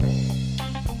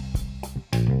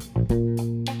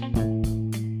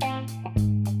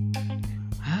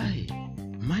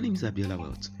is Abiola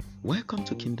Wealth. Welcome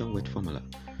to Kingdom Wealth Formula,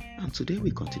 and today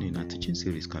we continue in our teaching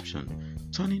series captioned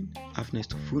Turning Halfness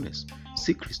to Fullness,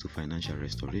 Secrets to Financial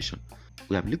Restoration.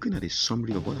 We are looking at a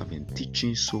summary of what I've been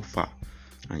teaching so far,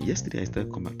 and yesterday I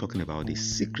started talking about the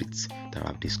secrets that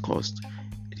I've discussed,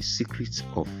 the secrets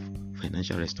of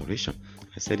financial restoration.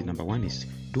 I said the number 1 is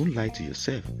don't lie to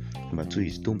yourself, number 2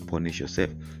 is don't punish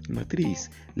yourself, number 3 is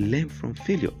learn from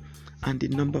failure, and the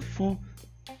number 4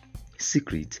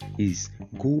 secret is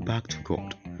go back to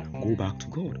God. Go back to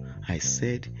God. I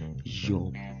said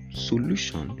your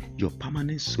solution, your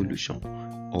permanent solution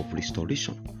of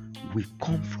restoration will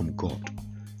come from God.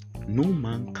 No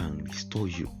man can restore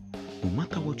you. No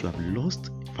matter what you have lost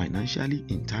financially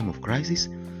in time of crisis,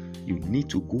 you need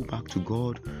to go back to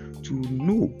God to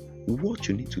know what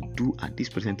you need to do at this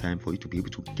present time for you to be able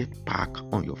to get back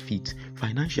on your feet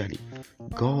financially.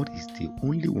 God is the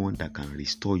only one that can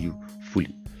restore you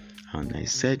fully. And I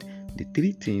said the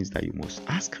 3 things that you must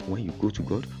ask when you go to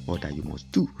God, or that you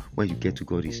must do when you get to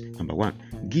God, is number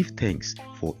 1, give thanks,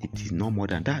 for it is no more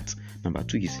than that. Number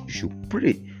 2 is you should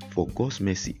pray for God's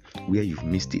mercy where you've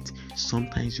missed it.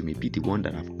 Sometimes you may be the one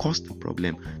that have caused the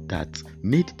problem that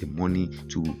made the money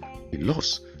to a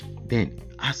loss. Then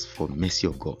ask for mercy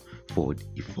of God, for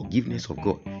the forgiveness of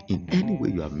God in any way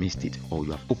you have missed it, or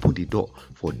you have opened the door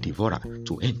for devourer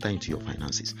to enter into your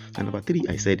finances. And number 3,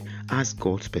 I said ask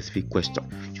God specific question.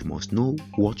 You must know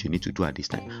what you need to do at this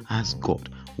time. Ask God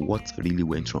what really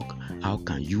went wrong. How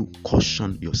can you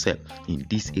caution yourself in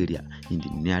this area in the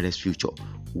nearest future?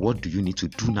 What do you need to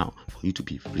do now for you to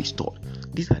be restored?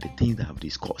 These are the things that I've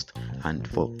discussed. And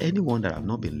for anyone that have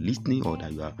not been listening, or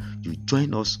that you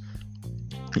join us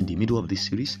in the middle of this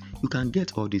series, you can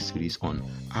get all this series on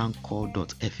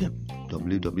anchor.fm,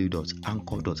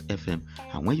 www.anchor.fm,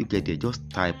 and when you get there, just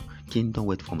type Kingdom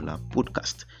Wealth Formula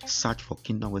Podcast. Search for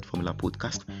Kingdom Wealth Formula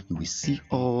Podcast. You will see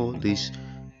all this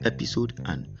episode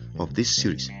and of this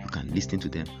series. You can listen to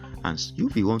them, and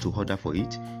if you want to order for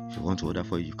it,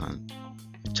 you can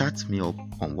chat me up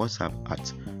on WhatsApp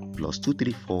at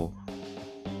 +234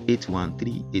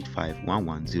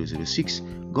 813851106.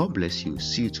 God bless you.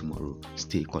 See you tomorrow.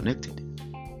 Stay connected.